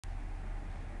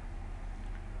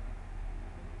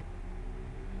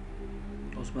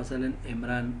اوس مثلا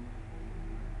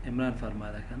عمران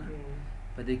فرما ده کنه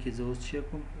په دې کې زه اوس څه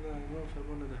کوم نه عمران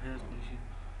فرما نه د حیات قریشي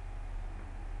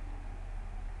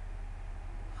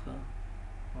ښه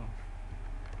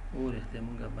اورېښتی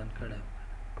مونږه بند کړی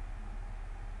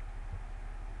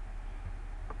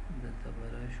دلته به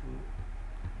راشو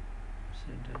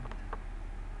سینټر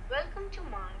Welcome to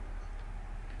MARG.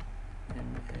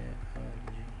 MARG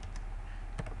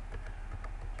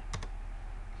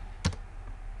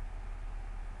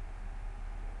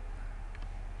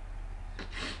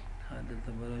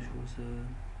دلته به راشو اوس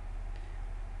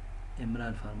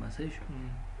عمران فارما صحیح شو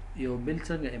یو بل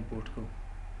څنګه امپورټ کوو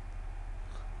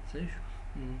صحیح شو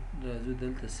راځو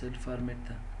دلته سیل فارمیټ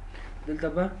ته دلته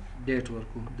به ډیټ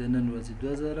ورکو د نن ورځې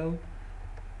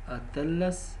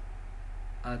 2018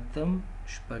 اتم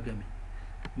شپږمې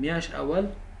میاشت اول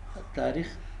تاریخ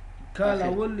کال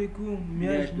اول لیکو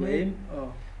میاشت دویم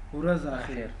ورځ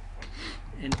اخر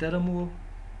انټر مو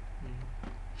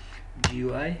جی یو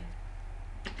آی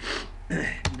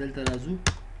دلته راځو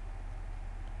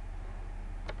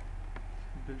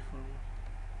بل فارمیټ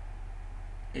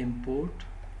امپورټ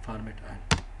فارمیټ آن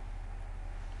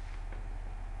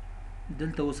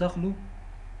دلته وسخلو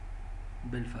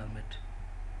بل فارمیټ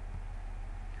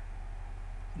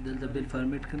دلته بل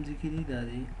فارمیټ کوم ځای کې دي دا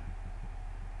دی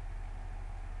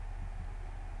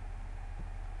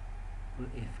په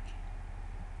اف کې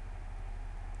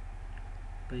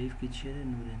په اف کې چې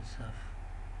نور انصاف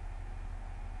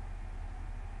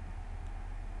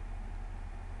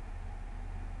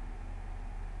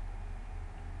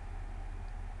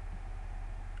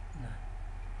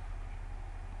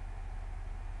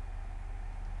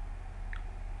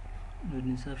نور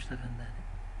انصاف شته کنده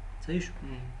صحیح شو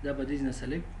دا به دې نه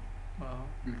سلیکټ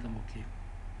دلته مو کې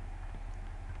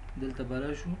دلته به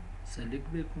راشو سلیکټ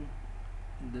به کوم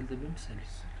دلته به هم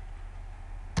سلیکټ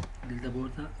دلته به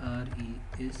ورته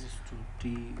RESTORE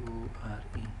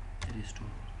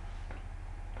ریسټور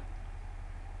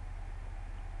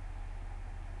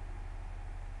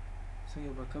څنګه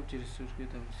بیکاپ چې ریسټور کړی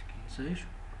دا اوس کې صحیح شو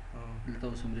دلته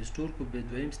اوس هم ریسټور کو به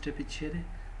دویم سټپ یې څه دی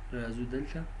راځو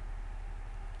دلته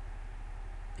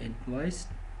انوایس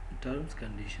terms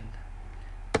condition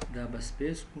دا بس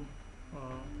سپیس کو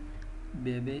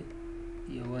بیا به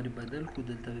یو وار بدل کو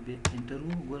دلته به انټر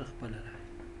وګور خپل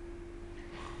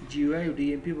راځي جی یو آی او ډي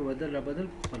ام پی په بدل را بدل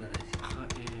کو خپل راځي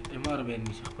ام ار به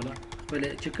نشي خپل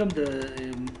چې کوم د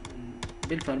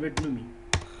بل فارمیټ نومي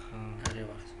هغه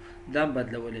وخت دا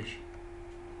بدلول شي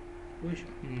وښ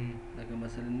لکه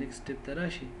مثلا نیکست سټپ ته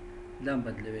راشي دا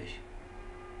بدلوي شي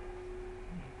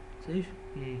صحیح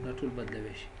دا ټول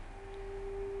بدلوي شي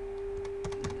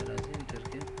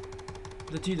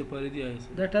د چی د پاره دی آیس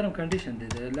دا ټرم کنډیشن دی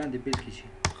د لاندې بیل کې شي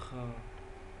ها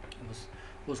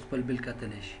اوس خپل بیل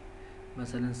کتل شي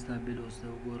مثلا ستا بیل اوس دا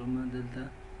وګورم دلته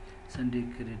سنډي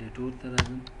کریډیټور ته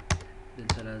راځم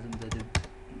دلته راځم د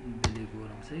بیل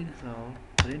ګورم صحیح ده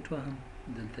پرینټ وهم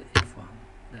دلته اف وهم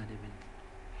دا دی بیل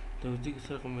ته دې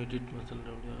سره کوم ایډیټ مثلا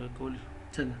راوړي هغه کول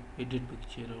څنګه ایډیټ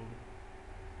پکې راوړي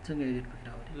څنګه ایډیټ پکې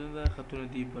راوړي دا خطونه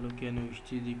دی په لو کې نو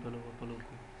وشتي دی په لو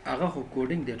کو هغه خو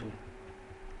کوډینګ دی ټول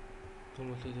ته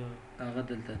مطلب هغه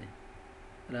دلته دی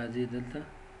راځي دلته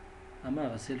اما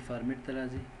هغه سیل فارمیټ ته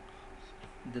راځي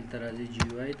دلته راځي جی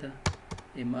یو آی ته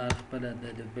ام آر خپل د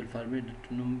بل فارمیټ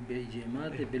نوم به جی ام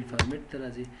آر دی بل فارمیټ ته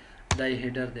راځي دا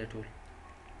هیډر دی ټول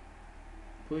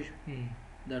خوښ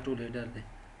دا ټول هیډر دی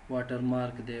واټر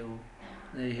مارک دی او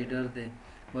هیډر دی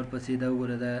ورپسې دا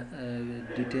وګوره دا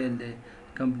ډیټیل دی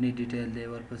کمپنی ډیټیل دی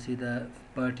ورپسې دا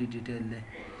پارټي ډیټیل دی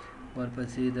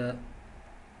ورپسې دا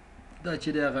چې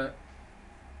دی هغه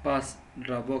پاس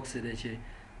ډرا باکس دی چې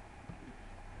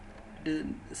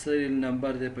سریل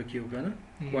نمبر دی پکې وکنه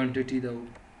کوانټیټي دا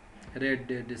ریټ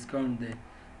دی ډسکاونټ دی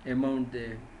اماونټ دی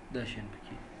دا شین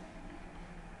پکې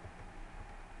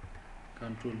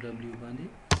کنټرول ډبلیو باندې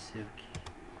سیو کی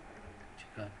چې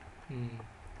کار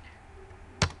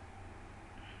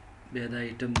بیا دا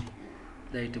ایټم دی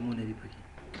دا ایټمونه دي پکې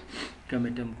کوم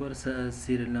ایټم کور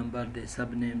سیریل نمبر دی سب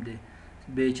نیم دی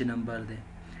بیچ نمبر دی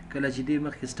کله چې دې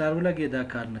مخکې سٹار ولګي دا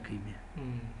کار نه کوي بیا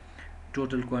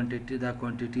ټوټل کوانټیټي دا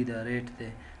کوانټیټي دا ریټ دی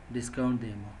ډسکاونټ دی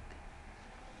اماونټ دی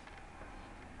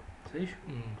صحیح شو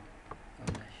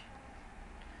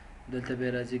دلته به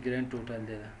راځي ګرانډ ټوټل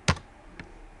دی دا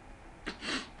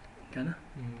کنه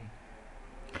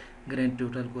ګرانډ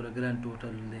ټوټل ګوره ګرانډ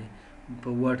ټوټل دی په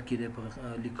ورډ کې دی په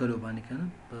لیکلو باندې کنه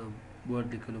په ورډ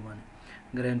لیکلو باندې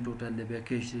ګرانډ ټوټل دی بیا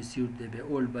کیش ریسیوډ دی بیا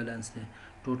اولډ بیلانس دی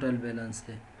ټوټل بیلانس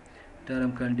دی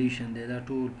ټرم کنډیشن دی دا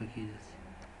ټول پکې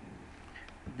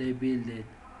دی بیل دی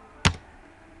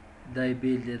دا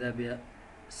بیل دی دا بیا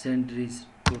سنډریز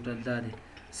ټوټل دا دی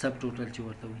سب ټوټل چې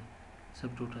ورته وي سب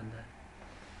ټوټل ده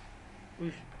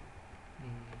وش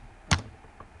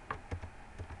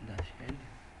دا شی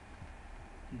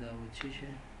دا و چې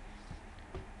شي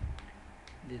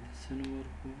دې ته څه نوم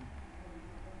ورکړو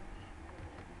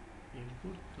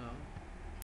import